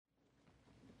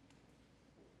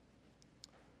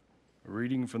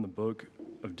Reading from the book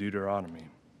of Deuteronomy.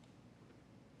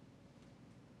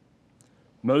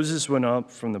 Moses went up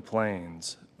from the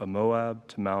plains of Moab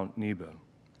to Mount Nebo,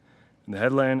 in the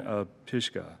headland of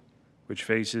Pisgah, which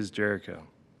faces Jericho.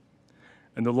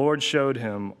 And the Lord showed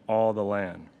him all the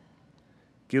land,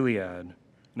 Gilead, and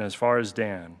as far as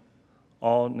Dan,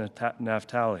 all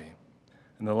Naphtali,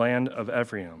 and the land of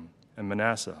Ephraim and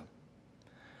Manasseh,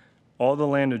 all the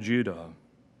land of Judah,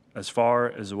 as far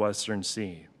as the western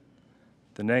sea,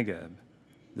 the Negeb,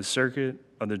 the circuit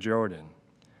of the Jordan,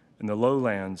 and the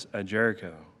lowlands at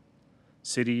Jericho,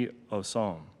 city of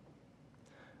Psalm,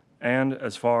 and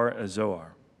as far as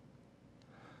Zoar.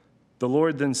 The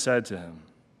Lord then said to him,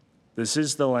 "This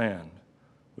is the land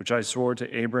which I swore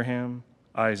to Abraham,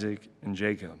 Isaac, and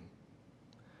Jacob,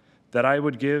 that I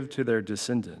would give to their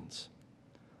descendants.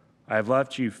 I have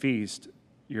left you feast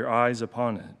your eyes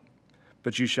upon it,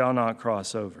 but you shall not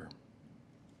cross over."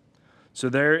 So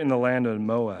there in the land of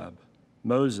Moab,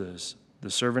 Moses,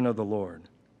 the servant of the Lord,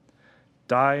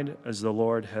 died as the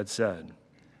Lord had said, and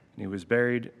he was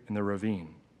buried in the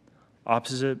ravine,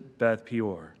 opposite Beth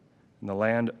Peor, in the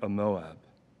land of Moab.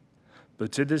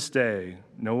 But to this day,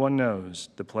 no one knows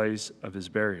the place of his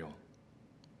burial.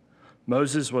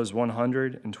 Moses was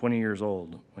 120 years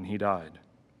old when he died.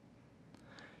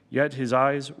 Yet his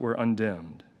eyes were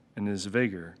undimmed, and his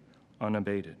vigor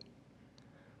unabated.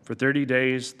 For 30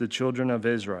 days the children of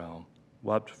Israel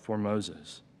wept for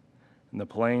Moses in the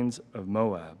plains of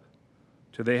Moab,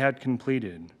 till they had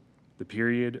completed the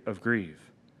period of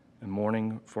grief and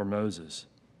mourning for Moses.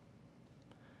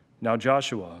 Now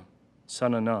Joshua,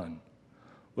 son of Nun,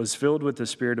 was filled with the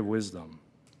spirit of wisdom,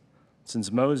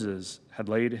 since Moses had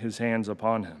laid his hands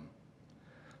upon him.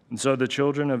 And so the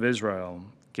children of Israel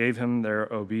gave him their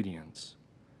obedience,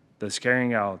 thus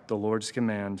carrying out the Lord's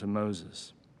command to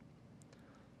Moses.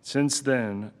 Since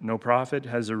then, no prophet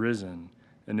has arisen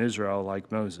in Israel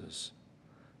like Moses,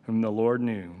 whom the Lord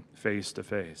knew face to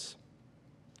face.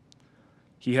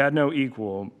 He had no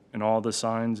equal in all the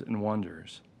signs and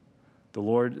wonders the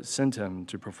Lord sent him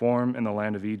to perform in the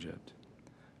land of Egypt,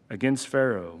 against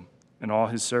Pharaoh and all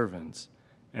his servants,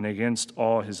 and against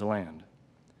all his land,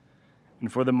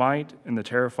 and for the might and the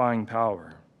terrifying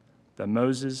power that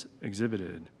Moses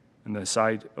exhibited in the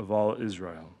sight of all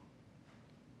Israel.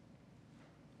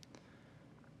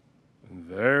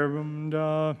 Verbum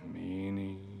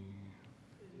Domini.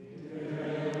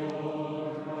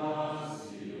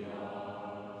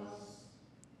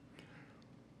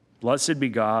 Blessed be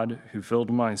God who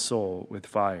filled my soul with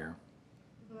fire.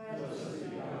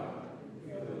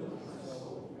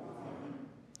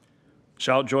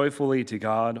 Shout joyfully to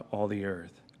God, all the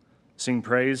earth. Sing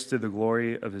praise to the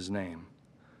glory of his name.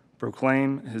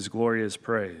 Proclaim his glorious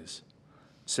praise.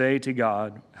 Say to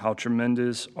God, how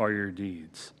tremendous are your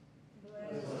deeds.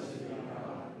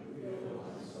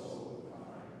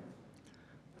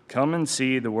 Come and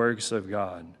see the works of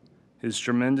God, his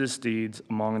tremendous deeds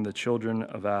among the children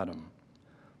of Adam.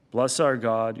 Bless our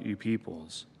God, you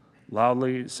peoples.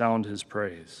 Loudly sound his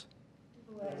praise.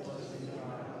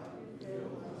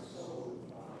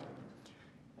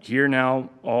 Hear now,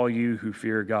 all you who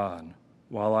fear God,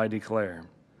 while I declare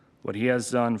what he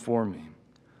has done for me.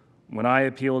 When I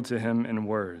appealed to him in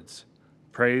words,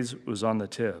 praise was on the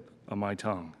tip of my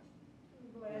tongue.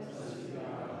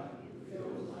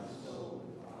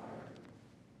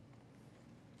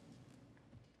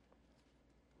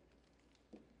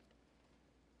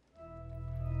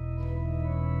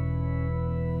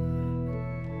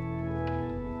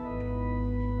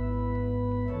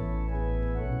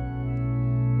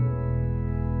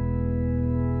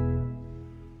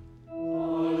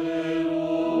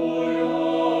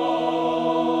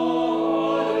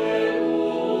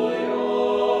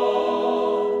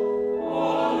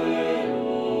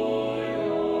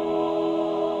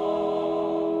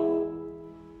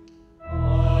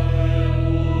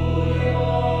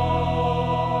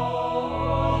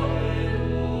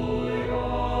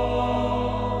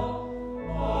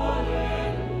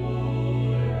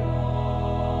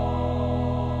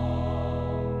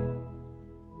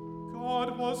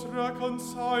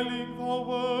 Reconciling the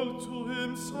world to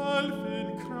himself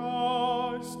in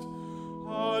Christ,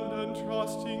 and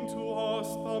entrusting to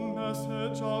us the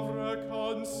message of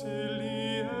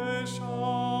reconciliation.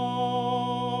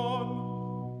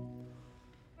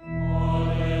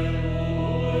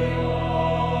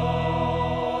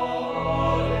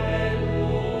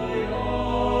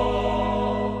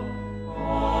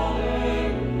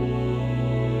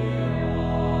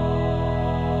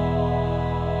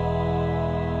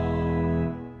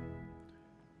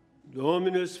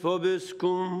 Dominus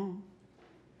vobiscum.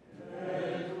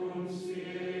 Et cum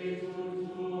spiritu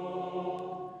tuo.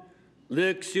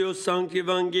 Lectio Sancti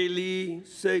Evangelii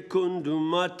secundum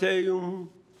Matteum.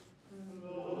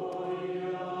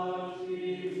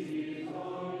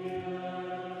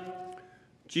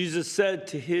 Jesus said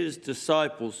to his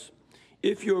disciples,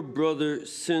 "If your brother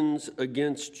sins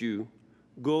against you,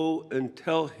 go and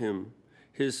tell him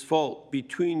his fault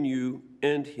between you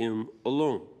and him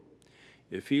alone.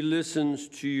 If he listens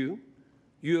to you,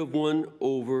 you have won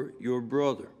over your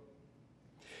brother.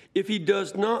 If he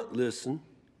does not listen,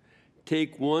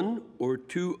 take one or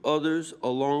two others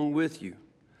along with you,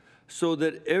 so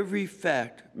that every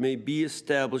fact may be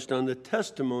established on the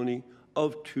testimony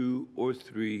of 2 or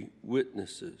 3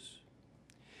 witnesses.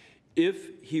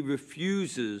 If he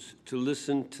refuses to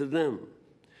listen to them,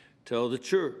 tell the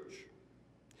church.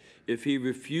 If he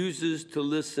refuses to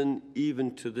listen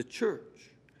even to the church,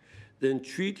 then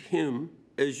treat him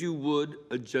as you would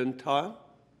a Gentile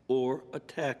or a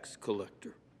tax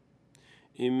collector.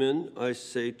 Amen, I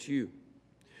say to you,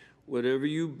 whatever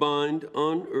you bind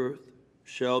on earth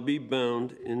shall be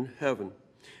bound in heaven,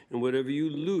 and whatever you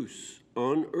loose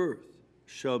on earth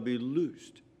shall be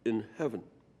loosed in heaven.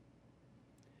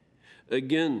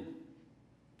 Again,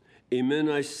 amen,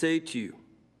 I say to you,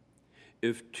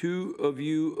 if 2 of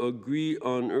you agree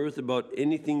on earth about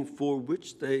anything for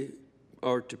which they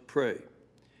are to pray,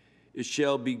 it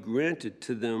shall be granted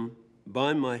to them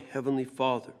by my heavenly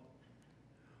Father.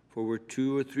 For where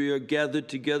 2 or 3 are gathered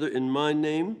together in my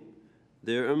name,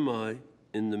 there am I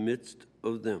in the midst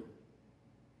of them."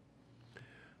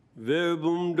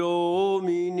 Verbum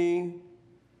Domini.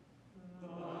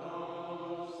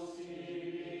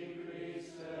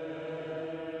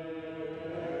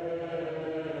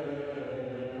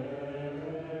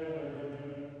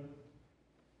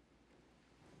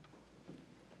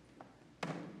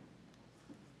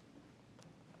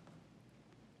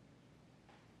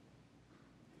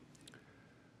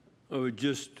 I would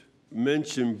just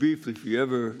mention briefly, if you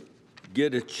ever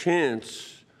get a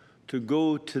chance to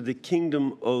go to the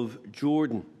Kingdom of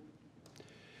Jordan,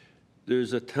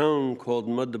 there's a town called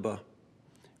Madaba,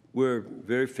 where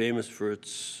very famous for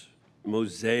its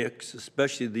mosaics,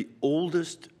 especially the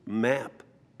oldest map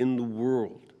in the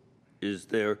world is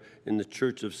there in the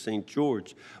Church of St.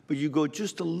 George. But you go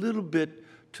just a little bit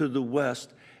to the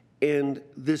west, and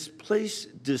this place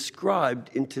described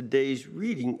in today's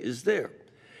reading is there.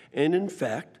 And in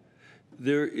fact,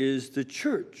 there is the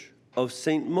Church of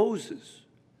St. Moses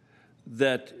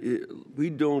that we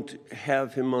don't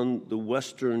have him on the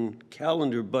Western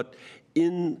calendar, but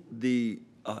in the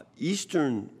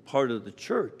Eastern part of the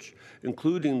church,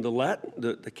 including the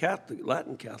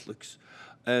Latin Catholics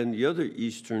and the other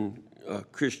Eastern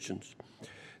Christians,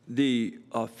 there's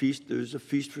a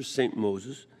feast for St.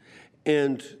 Moses,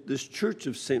 and this Church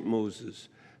of St. Moses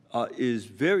is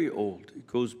very old. It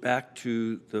goes back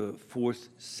to the 4th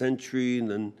century, and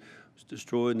then was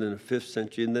destroyed, and then the 5th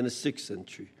century, and then the 6th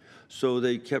century. So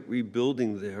they kept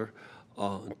rebuilding there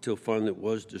until finally it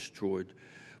was destroyed.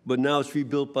 But now it's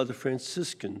rebuilt by the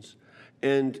Franciscans.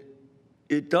 And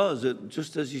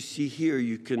just as you see here,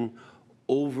 you can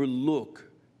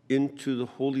overlook into the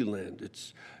Holy Land.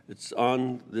 It's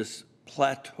on this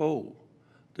plateau,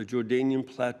 the Jordanian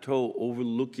plateau,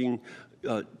 overlooking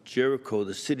Jericho,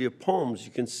 the city of palms.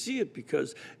 You can see it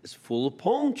because it's full of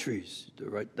palm trees.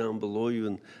 They're right down below you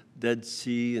in Dead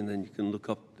Sea, and then you can look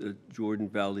up the Jordan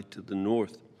Valley to the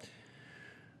north.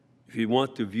 If you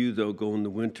want the view, though, go in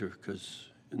the winter, because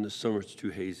in the summer it's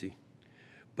too hazy.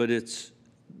 But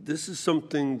this is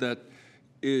something that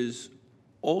is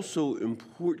also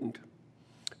important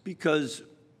because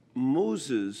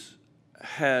Moses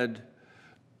had,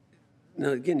 now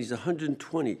again, he's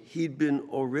 120. He'd been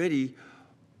already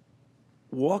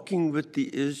walking with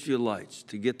the Israelites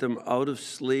to get them out of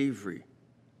slavery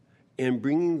and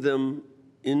bringing them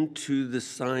into the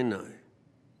Sinai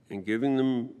and giving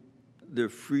them their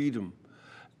freedom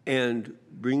and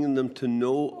bringing them to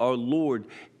know our Lord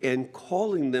and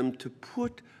calling them to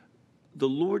put the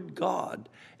Lord God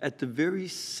at the very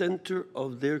center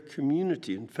of their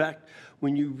community. In fact,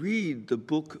 when you read the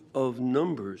book of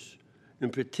Numbers in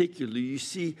particular, you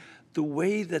see the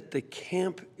way that the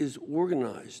camp is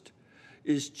organized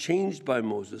is changed by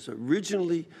Moses.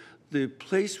 Originally, the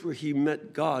place where he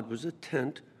met God was a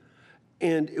tent,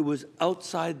 and it was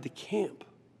outside the camp.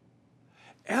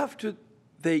 After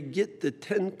they get the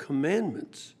 10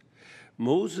 Commandments,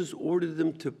 Moses ordered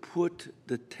them to put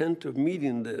the tent of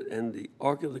meeting and the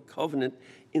Ark of the Covenant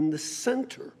in the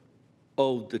center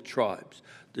of the tribes.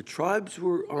 The tribes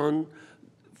were on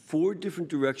 4 different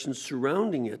directions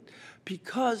surrounding it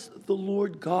because the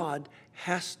Lord God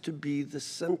has to be the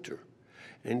center.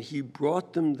 And he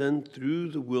brought them then through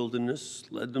the wilderness,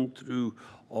 led them through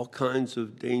all kinds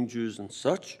of dangers and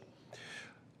such,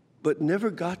 but never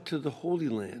got to the Holy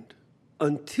Land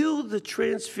until the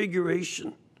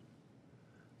Transfiguration.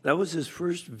 That was his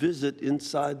first visit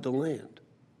inside the land.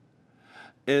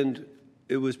 And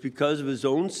it was because of his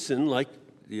own sin, like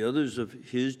the others of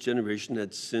his generation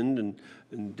had sinned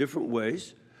in different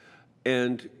ways,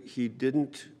 and he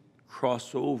didn't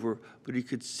cross over, but he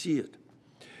could see it.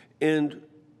 And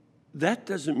that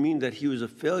doesn't mean that he was a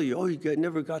failure. Oh,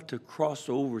 never got to cross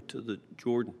over to the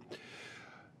Jordan.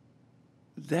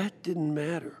 That didn't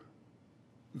matter.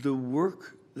 The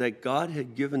work that God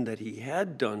had given, that he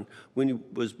had done when he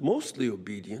was mostly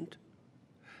obedient,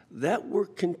 that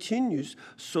work continues,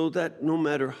 so that no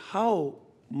matter how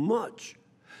much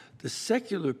the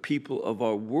secular people of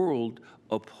our world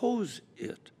oppose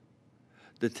it,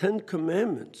 the Ten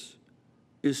Commandments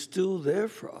is still there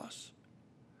for us.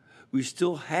 We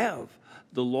still have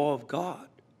the law of God.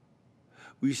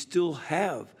 We still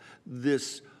have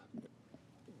this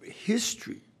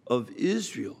history of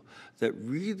Israel that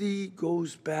really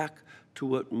goes back to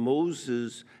what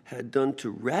Moses had done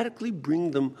to radically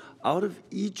bring them out of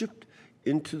Egypt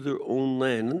into their own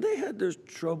land. And they had their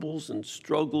troubles and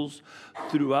struggles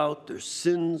throughout, their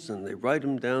sins, and they write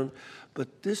them down.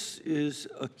 But this is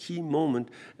a key moment.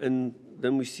 And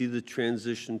then we see the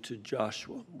transition to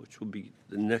Joshua, which will be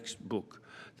the next book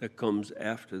that comes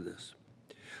after this.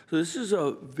 So this is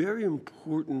a very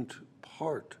important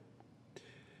part.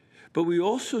 But we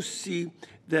also see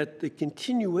that the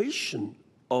continuation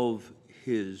of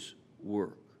his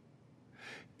work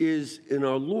is in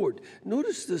our Lord.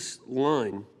 Notice this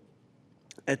line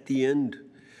at the end.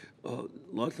 A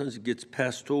lot of times it gets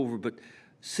passed over, but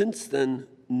since then,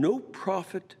 no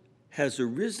prophet has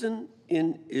arisen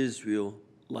in Israel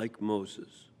like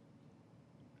Moses.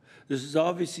 This is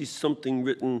obviously something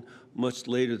written much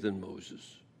later than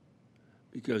Moses,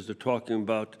 because they're talking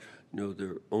about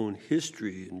their own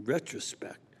history in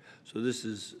retrospect. So this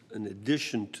is an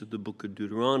addition to the book of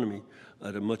Deuteronomy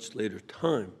at a much later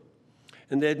time.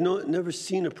 And they had never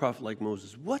seen a prophet like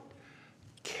Moses. What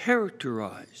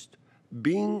characterized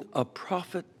being a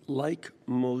prophet like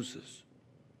Moses?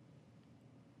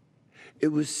 It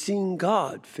was seeing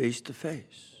God face to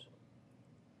face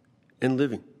and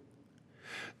living.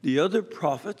 The other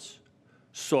prophets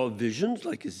saw visions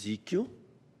like Ezekiel.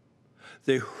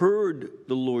 They heard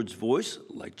the Lord's voice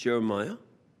like Jeremiah.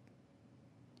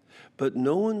 But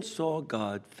no one saw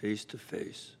God face to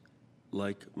face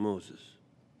like Moses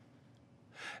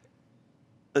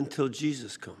until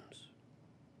Jesus comes.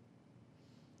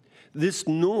 This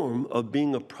norm of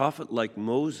being a prophet like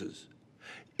Moses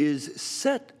is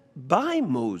set by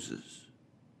Moses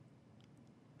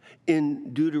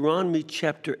in Deuteronomy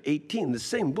chapter 18, the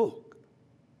same book,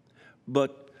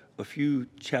 but a few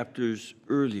chapters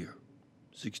earlier,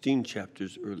 16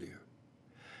 chapters earlier.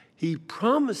 He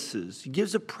promises, he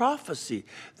gives a prophecy,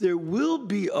 there will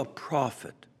be a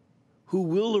prophet who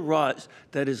will arise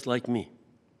that is like me.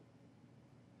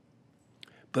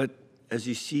 But as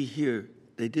you see here,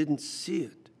 they didn't see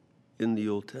it in the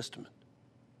Old Testament.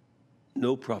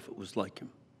 No prophet was like him.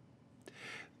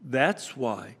 That's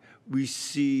why we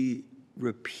see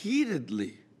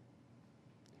repeatedly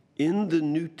in the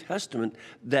New Testament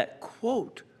that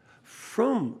quote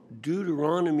from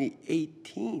Deuteronomy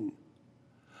 18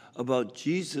 about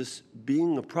Jesus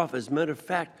being a prophet. As a matter of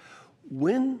fact,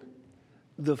 when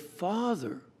the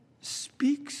Father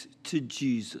speaks to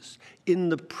Jesus in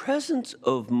the presence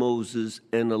of Moses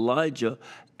and Elijah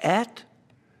at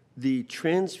the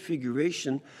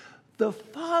Transfiguration, the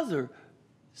Father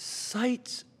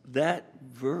cites that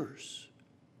verse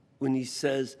when he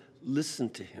says, listen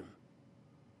to him.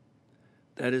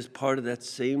 That is part of that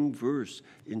same verse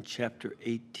in chapter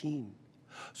 18.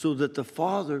 So that the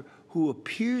Father who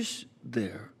appears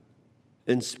there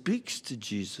and speaks to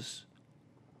Jesus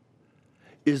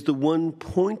is the one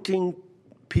pointing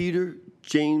Peter,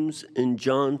 James, and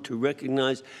John to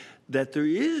recognize that there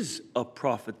is a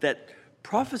prophet, that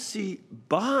prophecy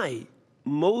by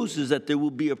Moses that there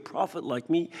will be a prophet like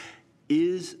me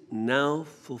is now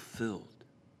fulfilled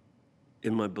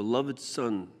in my beloved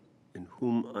Son, in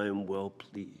whom I am well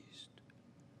pleased.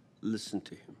 Listen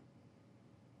to him.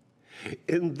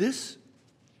 And this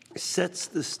sets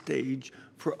the stage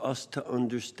for us to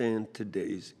understand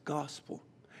today's gospel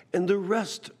and the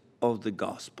rest of the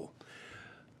gospel.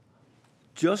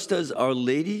 Just as Our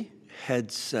Lady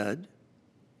had said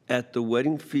at the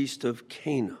wedding feast of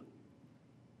Cana,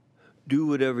 do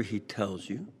whatever he tells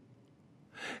you.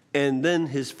 And then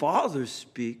his Father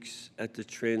speaks at the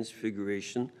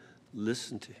Transfiguration,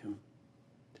 listen to him.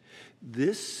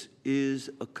 This is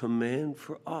a command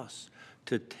for us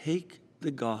to take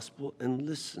the gospel and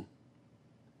listen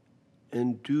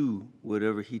and do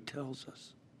whatever he tells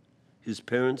us. His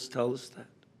parents tell us that.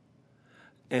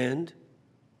 And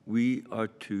we are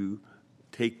to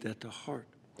take that to heart.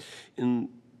 In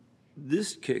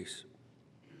this case,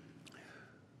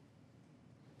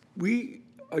 we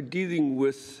are dealing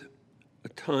with a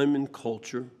time and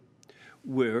culture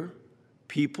where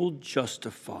people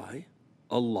justify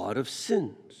a lot of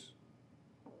sins.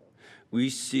 We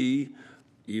see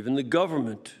even the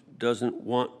government doesn't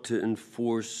want to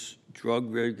enforce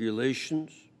drug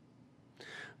regulations. As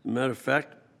a matter of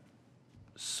fact,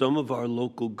 some of our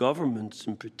local governments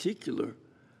in particular,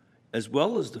 as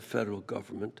well as the federal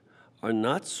government, are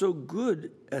not so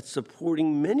good at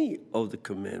supporting many of the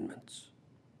commandments.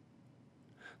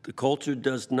 The culture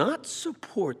does not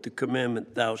support the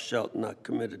commandment, thou shalt not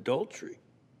commit adultery.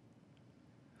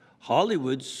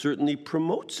 Hollywood certainly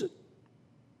promotes it.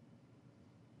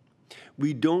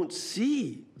 We don't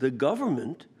see the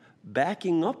government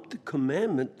backing up the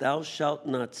commandment, thou shalt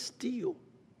not steal.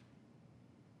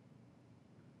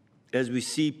 As we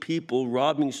see people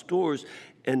robbing stores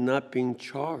and not being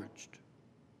charged.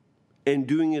 And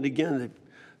doing it again,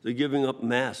 they're giving up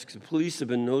masks. The police have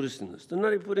been noticing this. They're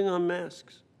not even putting on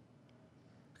masks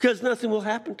because nothing will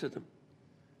happen to them.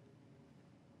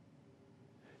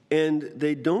 And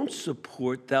they don't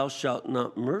support thou shalt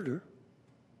not murder,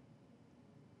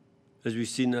 as we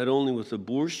see not only with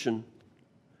abortion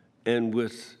and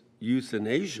with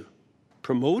euthanasia,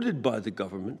 promoted by the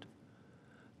government.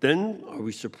 Then are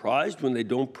we surprised when they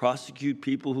don't prosecute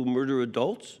people who murder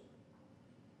adults?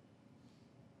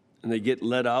 And they get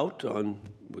let out on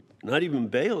not even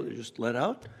bail, they're just let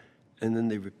out, and then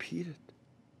they repeat it.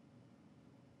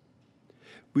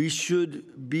 We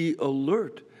should be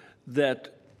alert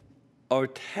that our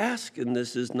task in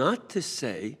this is not to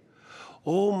say,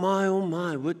 oh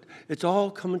my, it's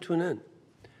all coming to an end.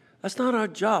 That's not our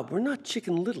job. We're not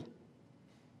Chicken Little.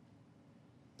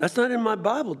 That's not in my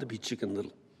Bible to be Chicken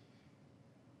Little.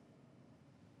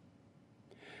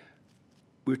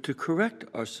 We're to correct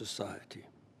our society.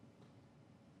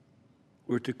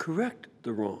 We're to correct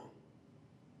the wrong.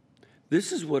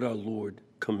 This is what our Lord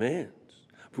commands.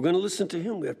 If we're going to listen to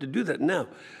him, we have to do that. Now,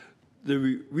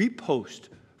 the repost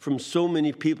from so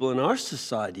many people in our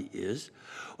society is,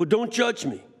 well, don't judge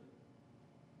me.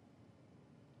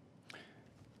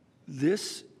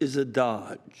 This is a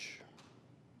dodge.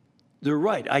 They're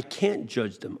right. I can't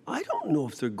judge them. I don't know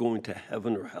if they're going to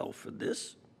heaven or hell for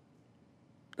this.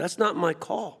 That's not my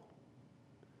call.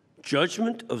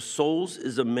 Judgment of souls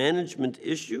is a management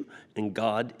issue, and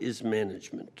God is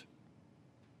management.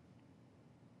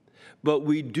 But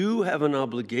we do have an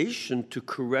obligation to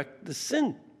correct the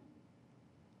sin.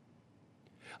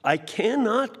 I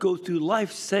cannot go through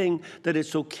life saying that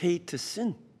it's okay to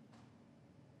sin.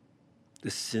 The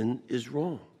sin is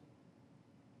wrong.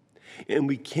 And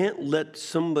we can't let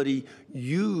somebody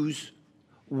use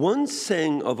one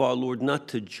saying of our Lord not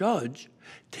to judge,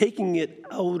 taking it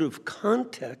out of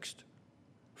context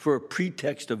for a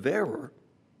pretext of error,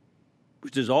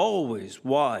 which is always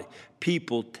why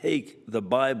people take the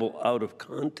Bible out of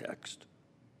context.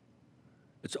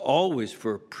 It's always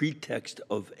for a pretext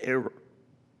of error.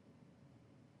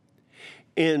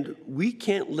 And we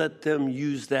can't let them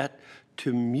use that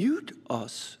to mute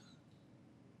us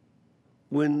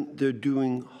when they're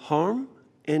doing harm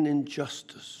and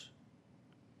injustice.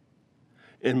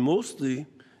 And mostly,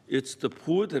 it's the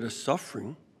poor that are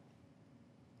suffering.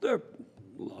 There are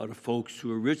a lot of folks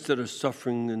who are rich that are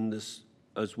suffering in this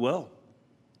as well,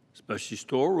 especially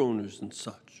store owners and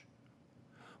such.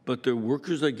 But their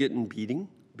workers are getting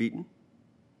beaten,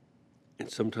 and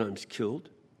sometimes killed,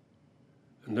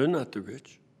 and they're not the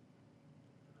rich.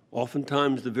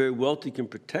 Oftentimes, the very wealthy can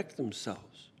protect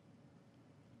themselves,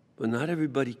 but not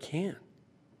everybody can.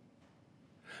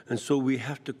 And so we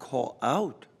have to call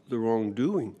out the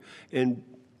wrongdoing. And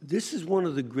this is one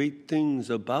of the great things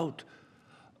about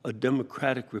a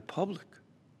democratic republic,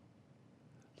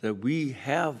 that we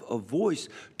have a voice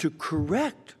to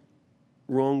correct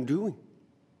wrongdoing.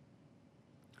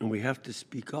 And we have to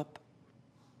speak up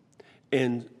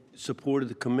and support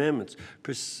the commandments.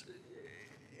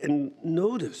 And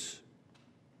notice,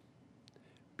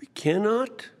 we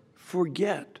cannot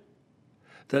forget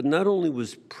that not only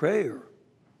was prayer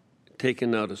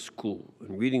taken out of school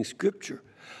and reading scripture,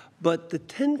 but the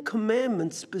 10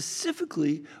 Commandments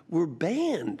specifically were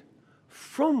banned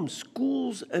from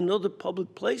schools and other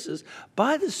public places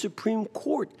by the Supreme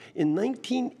Court in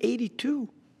 1982.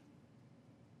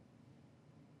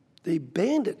 They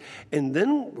banned it. And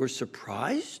then we're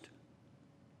surprised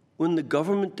when the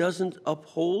government doesn't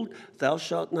uphold, thou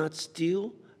shalt not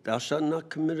steal, thou shalt not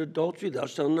commit adultery, thou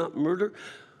shalt not murder.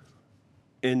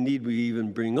 And need we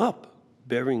even bring up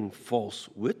bearing false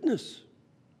witness,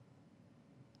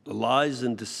 the lies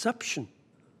and deception.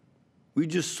 We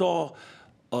just saw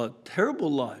a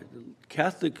terrible lie, the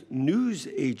Catholic news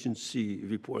agency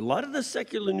report. A lot of the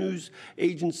secular news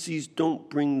agencies don't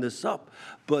bring this up,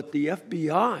 but the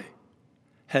FBI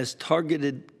has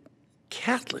targeted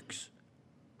Catholics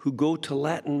who go to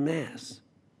Latin Mass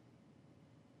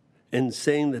and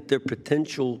saying that they're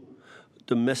potential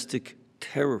domestic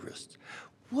terrorists.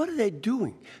 What are they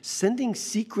doing? Sending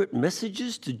secret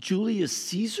messages to Julius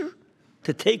Caesar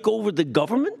to take over the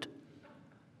government?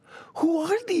 Who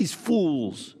are these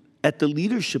fools at the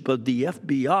leadership of the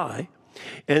FBI?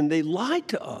 And they lied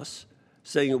to us,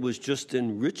 saying it was just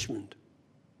in Richmond.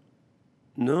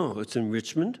 No, it's in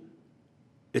Richmond.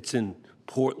 It's in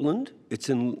Portland. It's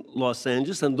in Los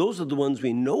Angeles. And those are the ones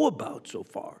we know about so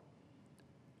far.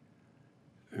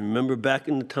 Remember back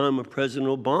in the time of President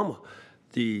Obama,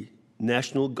 the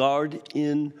National Guard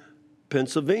in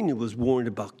Pennsylvania was warned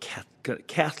about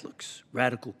Catholics,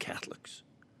 radical Catholics,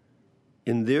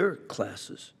 in their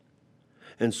classes.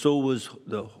 And so was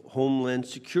the Homeland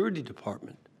Security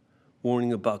Department,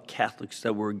 warning about Catholics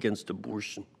that were against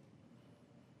abortion.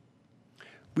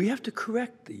 We have to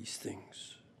correct these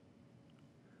things.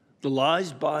 The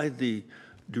lies by the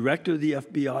director of the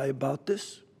FBI about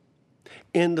this,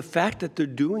 and the fact that they're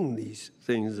doing these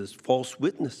things as false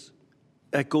witness,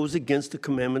 that goes against the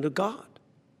commandment of God.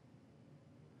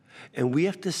 And we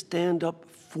have to stand up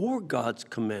for God's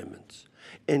commandments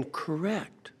and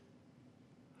correct.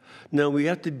 Now, we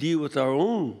have to deal with our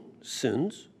own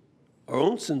sins. Our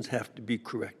own sins have to be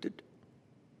corrected.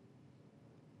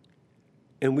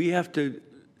 And we have to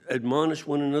admonish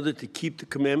one another to keep the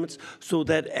commandments so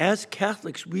that as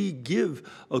Catholics, we give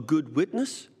a good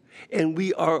witness and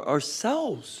we are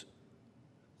ourselves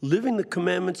living the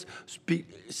commandments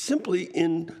simply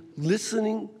in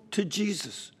listening to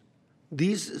Jesus.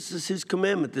 This is his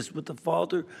commandment. This is what the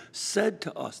Father said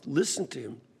to us. Listen to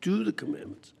him. Do the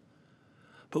commandments.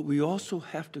 But we also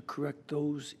have to correct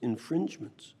those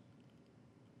infringements.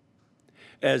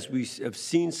 As we have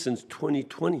seen since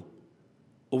 2020,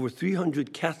 over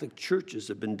 300 Catholic churches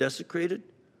have been desecrated,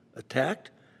 attacked,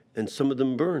 and some of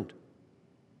them burned.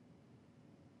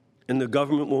 And the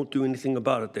government won't do anything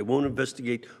about it. They won't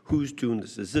investigate who's doing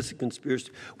this. Is this a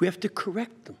conspiracy? We have to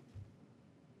correct them.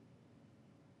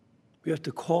 We have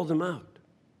to call them out.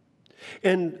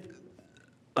 And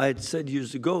I had said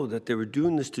years ago that they were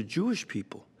doing this to Jewish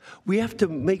people. We have to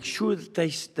make sure that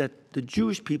that the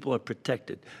Jewish people are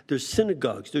protected. Their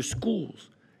synagogues, their schools,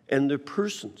 and their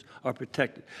persons are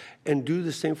protected. And do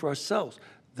the same for ourselves.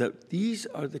 That these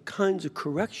are the kinds of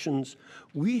corrections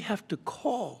we have to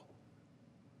call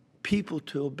people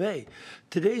to obey.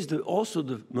 Today is also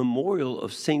the memorial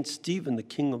of Saint Stephen, the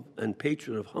king and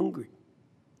patron of Hungary.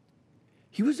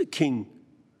 He was a king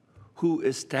who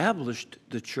established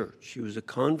the church. He was a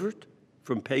convert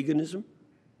from paganism,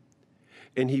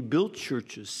 and he built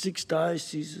churches, 6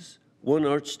 dioceses, 1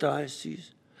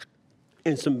 archdiocese,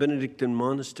 and some Benedictine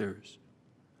monasteries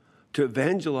to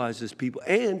evangelize his people.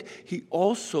 And he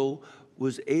also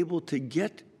was able to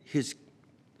get his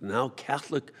now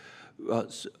Catholic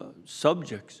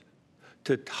subjects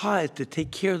to tithe, to take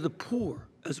care of the poor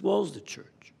as well as the church.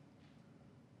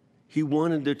 He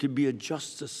wanted there to be a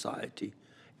just society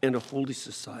and a holy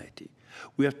society.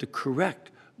 We have to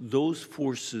correct those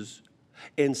forces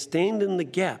and stand in the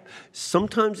gap.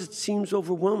 Sometimes it seems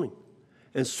overwhelming,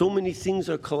 and so many things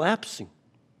are collapsing.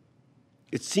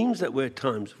 It seems that way at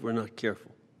times if we're not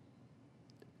careful.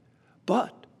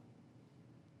 But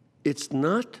it's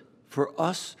not for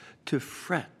us to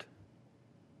fret.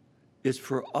 It's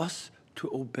for us to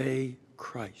obey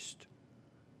Christ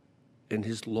and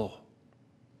his law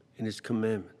and his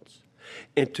commandments,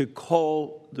 and to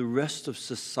call the rest of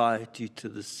society to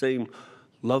the same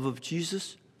love of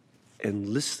Jesus and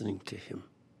listening to him.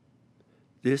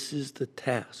 This is the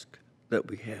task that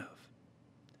we have.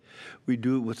 We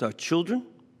do it with our children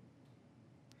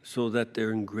so that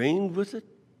they're ingrained with it.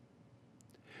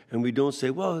 And we don't say,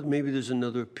 well, maybe there's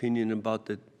another opinion about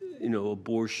the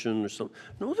abortion or something.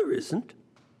 No, there isn't.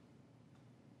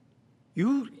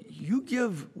 You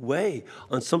give way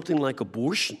on something like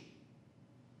abortion.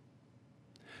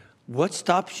 What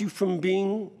stops you from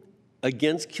being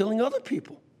against killing other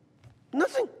people?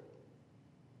 Nothing.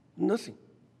 Nothing.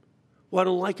 Well, I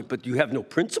don't like it, but you have no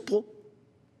principle.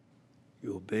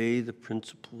 You obey the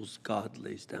principles God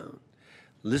lays down,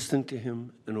 listening to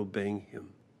him and obeying him.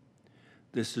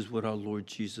 This is what our Lord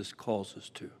Jesus calls us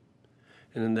to.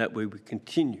 And in that way, we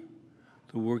continue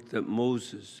the work that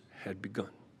Moses had begun.